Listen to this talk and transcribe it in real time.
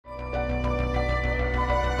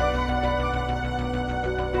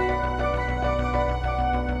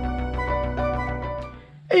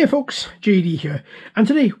Hey folks, JD here, and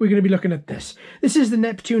today we're going to be looking at this. This is the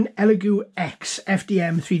Neptune Elegoo X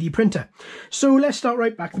FDM 3D printer. So let's start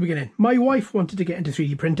right back at the beginning. My wife wanted to get into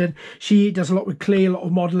 3D printing. She does a lot with clay, a lot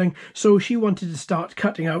of modelling, so she wanted to start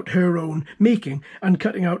cutting out her own, making and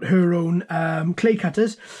cutting out her own clay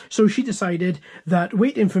cutters. So she decided that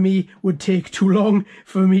waiting for me would take too long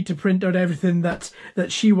for me to print out everything that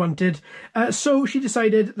she wanted. So she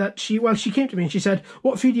decided that she came to me and she said,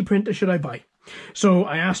 what 3D printer should I buy? So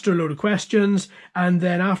I asked her a load of questions, and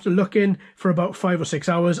then after looking for about 5 or 6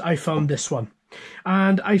 hours, I found this one.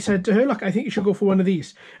 And I said to her, look, I think you should go for one of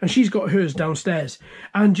these. And she's got hers downstairs.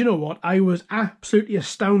 And you know what? I was absolutely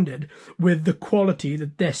astounded with the quality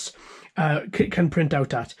that this can print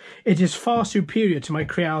out at. It is far superior to my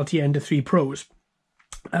Creality Ender 3 Pros.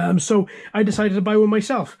 So I decided to buy one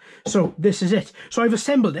myself. So this is it. So I've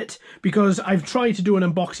assembled it because I've tried to do an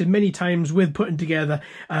unboxing many times with putting together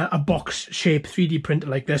a box shape 3D printer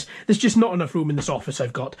like this. There's just not enough room in this office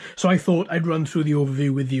I've got. So I thought I'd run through the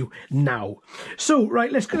overview with you now. So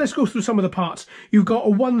right, let's go through some of the parts. You've got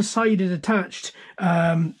a one-sided attached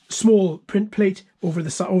small print plate over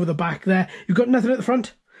the back there. You've got nothing at the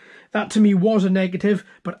front. That to me was a negative,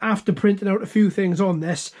 but after printing out a few things on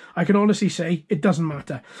this, I can honestly say it doesn't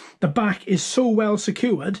matter. The back is so well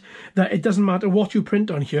secured that it doesn't matter what you print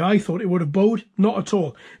on here. I thought it would have bowed, not at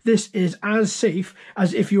all. This is as safe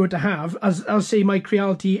as if you were to have, as say my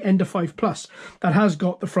Creality Ender 5 Plus, that has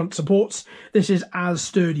got the front supports. This is as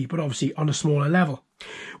sturdy, but obviously on a smaller level.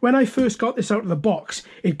 When I first got this out of the box,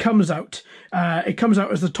 it comes out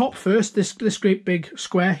as the top first, this great big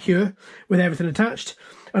square here with everything attached.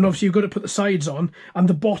 And obviously you've got to put the sides on, and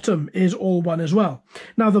the bottom is all one as well.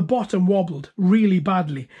 Now the bottom wobbled really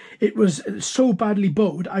badly. It was so badly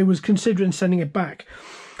bowed, I was considering sending it back.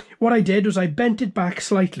 What I did was I bent it back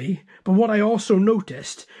slightly, but what I also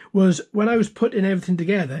noticed was when I was putting everything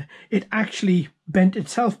together, it actually bent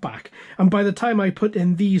itself back. And by the time I put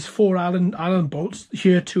in these 4 Allen bolts,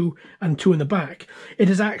 here 2 and 2 in the back, it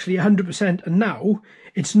is actually 100%. And now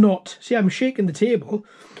it's not, see, I'm shaking the table,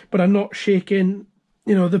 but I'm not shaking,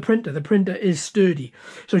 you know, the printer is sturdy.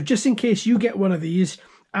 So just in case you get one of these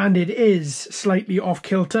and it is slightly off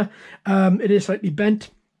kilter, it is slightly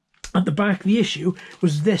bent at the back, the issue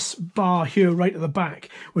was this bar here right at the back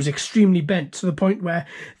was extremely bent to the point where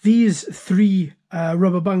these 3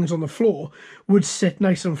 rubber bungs on the floor would sit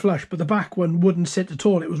nice and flush, but the back one wouldn't sit at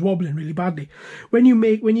all. It was wobbling really badly. When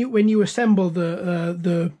you assemble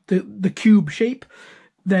the cube shape,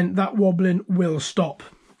 then that wobbling will stop.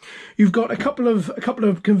 You've got a couple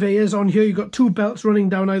of conveyors on here. You've got 2 belts running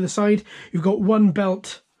down either side. You've got one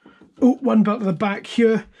belt at the back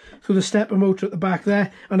here, so the stepper motor at the back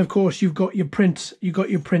there, and of course you've got your print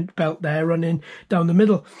belt there running down the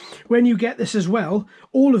middle. When you get this as well,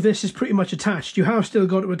 all of this is pretty much attached. You have still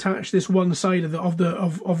got to attach this one side of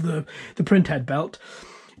the print head belt,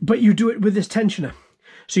 but you do it with this tensioner.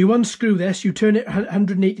 So you unscrew this, you turn it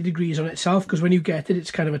 180 degrees on itself, because when you get it,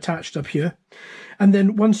 it's kind of attached up here. And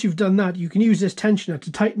then once you've done that, you can use this tensioner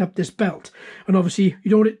to tighten up this belt. And obviously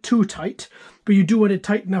you don't want it too tight, but you do want it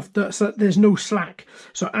tight enough so that there's no slack.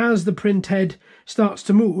 So as the print head starts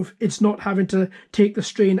to move, it's not having to take the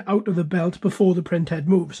strain out of the belt before the print head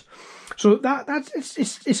moves. So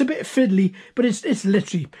it's a bit fiddly, but it's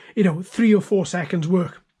literally, you know, 3 or 4 seconds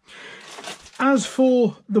work. As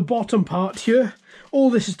for the bottom part here, all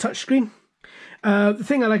this is touchscreen. The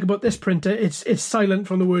thing I like about this printer, it's silent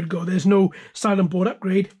from the word go. There's no silent board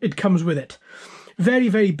upgrade. It comes with it. Very,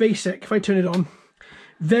 very basic. If I turn it on,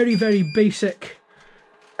 very, very basic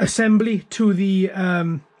assembly to the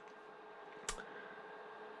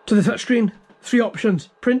touchscreen. 3 options: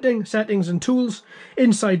 printing, settings, and tools.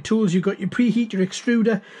 Inside tools, you've got your preheat, your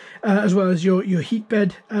extruder, as well as your heat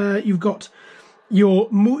bed. You've got your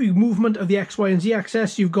movement of the X, Y, and Z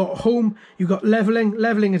axis. You've got home. You've got leveling.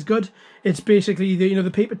 Leveling is good. It's basically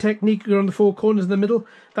the paper technique around the 4 corners in the middle.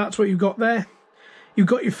 That's what you've got there. You've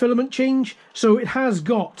got your filament change. So it has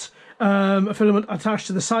got a filament attached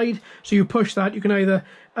to the side. So you push that. You can either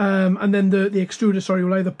and then the extruder, sorry,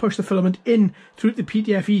 will either push the filament in through the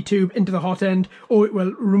PTFE tube into the hot end, or it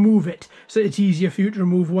will remove it. So it's easier for you to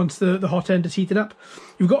remove once the hot end is heated up.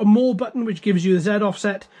 You've got a more button which gives you the Z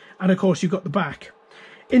offset. And of course you've got the back.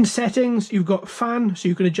 In settings, you've got fan, so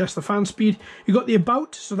you can adjust the fan speed. You've got the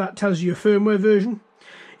about, so that tells you your firmware version.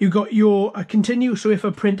 You've got your continue, so if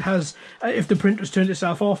a print has, if the print has turned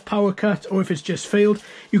itself off, power cut, or if it's just failed,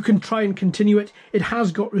 you can try and continue it. It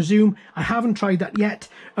has got resume. I haven't tried that yet,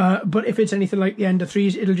 but if it's anything like the Ender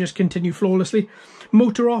 3s, it'll just continue flawlessly.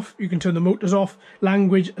 Motor off, you can turn the motors off.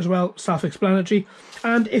 Language as well, self-explanatory.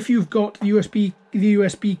 And if you've got the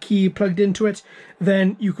USB key plugged into it,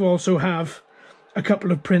 then you can also have a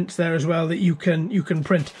couple of prints there as well that you can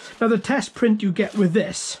print. Now the test print you get with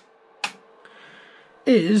this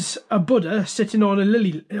is a Buddha sitting on a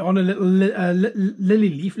lily, on a little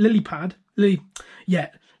lily pad, with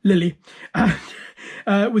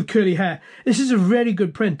curly hair. This is a very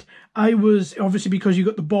good print. I was, obviously because you've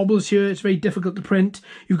got the bobbles here, it's very difficult to print.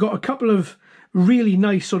 You've got a couple of really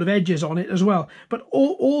nice sort of edges on it as well. But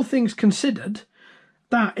all things considered,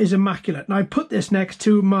 that is immaculate. Now I put this next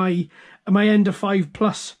to my Ender 5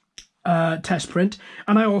 Plus test print,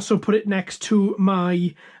 and I also put it next to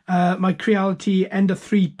my my Creality Ender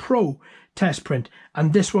 3 Pro test print,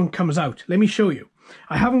 and this one comes out. Let me show you.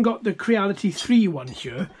 I haven't got the Creality 3 one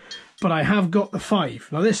here, but I have got the 5.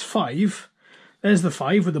 Now this 5, there's the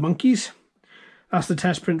 5 with the monkeys. That's the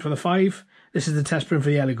test print for the 5. This is the test print for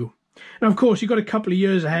the Elegoo. Now of course you've got a couple of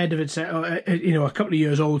years ahead of it, you know, a couple of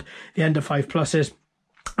years old, the Ender 5 Plus is,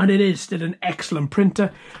 and it is still an excellent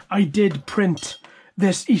printer. I did print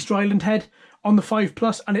this Easter Island head on the 5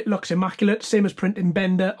 Plus and it looks immaculate, same as printing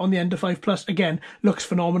Bender on the Ender 5 Plus. Again, looks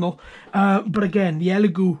phenomenal. But again, the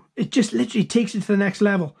Elegoo, it just literally takes it to the next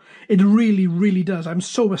level. It really, really does. I'm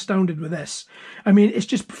so astounded with this. I mean, it's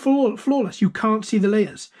just flawless. You can't see the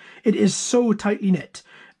layers. It is so tightly knit.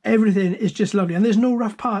 Everything is just lovely. And there's no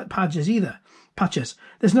rough patches either.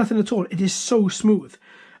 There's nothing at all. It is so smooth.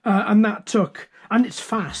 And that took... And it's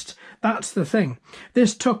fast. That's the thing.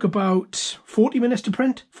 This took about 40 minutes to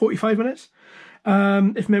print, 45 minutes,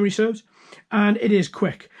 if memory serves. And it is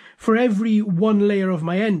quick. For every one layer of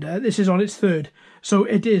my Ender, this is on its third. So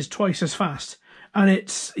it is twice as fast. And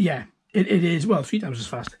it's, yeah, it is, well, 3 times as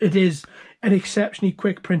fast. It is an exceptionally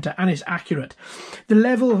quick printer and it's accurate. The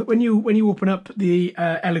level, when you open up the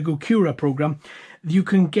Elegoo Cura program, you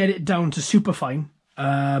can get it down to superfine.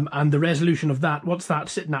 And the resolution of that, what's that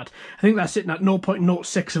sitting at? I think that's sitting at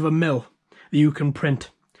 0.06 of a mil that you can print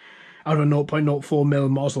out of a 0.04 mil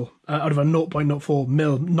nozzle, out of a 0.04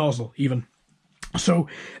 mil nozzle even. So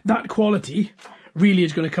that quality really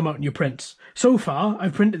is going to come out in your prints. So far,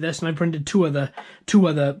 I've printed this and I've printed two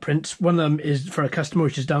other prints. One of them is for a customer,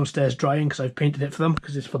 which is downstairs drying because I've painted it for them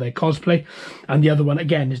because it's for their cosplay. And the other one,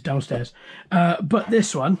 again, is downstairs. But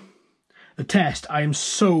this one, the test, I am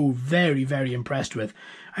so very, very impressed with.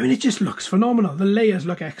 I mean, it just looks phenomenal. The layers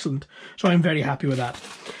look excellent. So I'm very happy with that.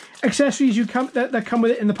 Accessories that come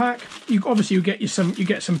with it in the pack. Obviously you get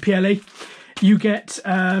some PLA. You get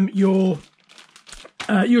your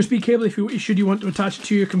USB cable should you want to attach it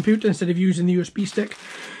to your computer instead of using the USB stick.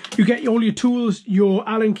 You get all your tools, your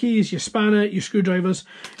Allen keys, your spanner, your screwdrivers.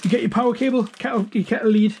 You get your power cable, your kettle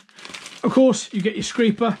lead. Of course, you get your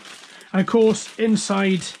scraper. And of course,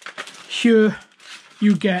 inside here,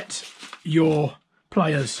 you get your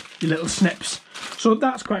pliers, your little snips. So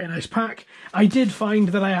that's quite a nice pack. I did find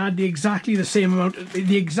that I had exactly the same amount,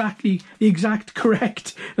 the exact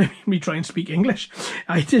correct, let me try and speak English.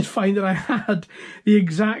 I did find that I had the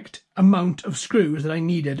exact amount of screws that I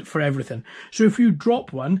needed for everything. So if you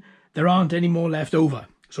drop one, there aren't any more left over.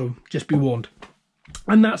 So just be warned.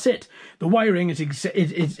 And that's it. The wiring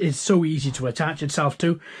is so easy to attach itself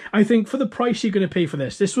to. I think for the price you're going to pay for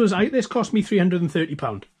this, this cost me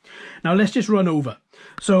 £330. Now let's just run over.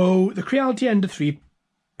 So the Creality Ender 3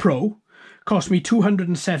 Pro cost me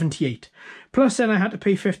 £278. Plus then I had to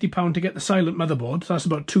pay £50 to get the silent motherboard. So that's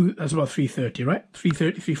about £330, right?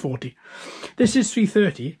 £340. This is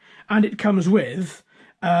 £330, and it comes with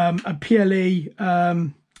a PLA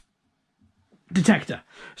detector.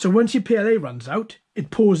 So once your PLA runs out, it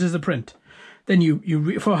pauses the print. Then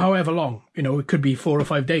you for however long, you know, it could be 4 or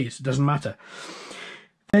 5 days, it doesn't matter.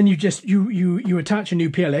 Then you just you attach a new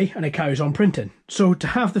PLA and it carries on printing. So to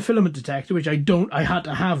have the filament detector, which I had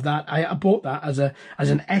to have that. I bought that as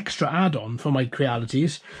an extra add-on for my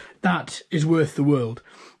Crealities. That is worth the world.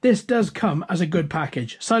 This does come as a good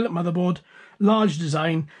package. Silent motherboard, large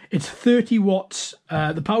design. It's 30 watts.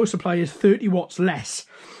 The power supply is 30 watts less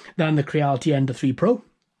than the Creality Ender 3 Pro,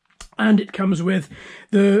 and it comes with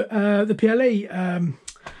the PLA.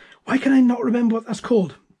 Why can I not remember what that's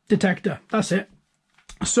called? Detector. That's it.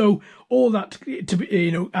 So all that to be,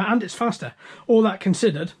 you know, and it's faster. All that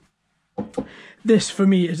considered, this for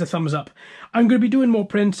me is a thumbs up. I'm going to be doing more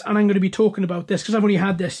prints, and I'm going to be talking about this because I only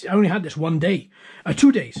had this 1 day,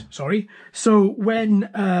 2 days, sorry. So when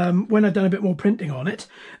I've done a bit more printing on it,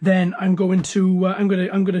 then I'm going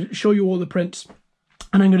to show you all the prints,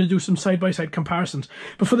 and I'm going to do some side-by-side comparisons.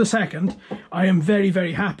 But for the second, I am very,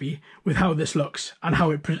 very happy with how this looks and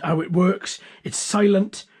how it works. It's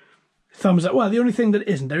silent. Thumbs up. Well, the only thing that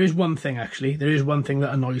isn't, there is one thing actually. There is one thing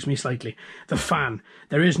that annoys me slightly. The fan.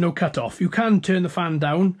 There is no cut off. You can turn the fan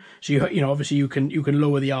down, so you know obviously you can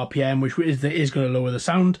lower the RPM, which is going to lower the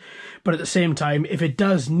sound. But at the same time, if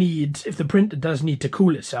the printer does need to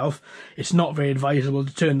cool itself, it's not very advisable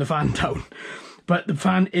to turn the fan down. But the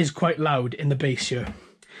fan is quite loud in the bass here.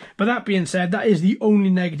 But that being said, that is the only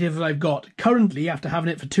negative that I've got currently after having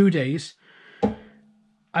it for 2 days.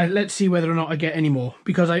 Let's see whether or not I get any more,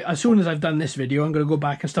 because as soon as I've done this video, I'm going to go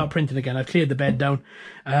back and start printing again. I've cleared the bed down,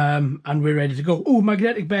 and we're ready to go. Oh,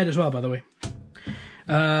 magnetic bed as well, by the way.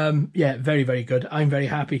 Yeah, very, very good. I'm very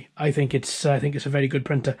happy. I think it's a very good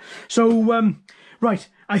printer. So, right,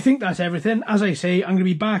 I think that's everything. As I say, I'm going to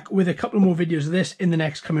be back with a couple more videos of this in the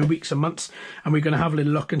next coming weeks and months, and we're going to have a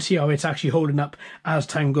little look and see how it's actually holding up as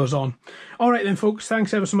time goes on. All right then, folks,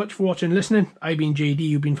 thanks ever so much for watching and listening. I've been JD,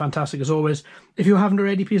 you've been fantastic as always. If you haven't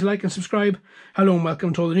already, please like and subscribe. Hello and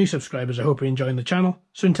welcome to all the new subscribers. I hope you're enjoying the channel.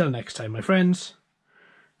 So until next time, my friends,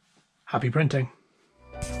 happy printing.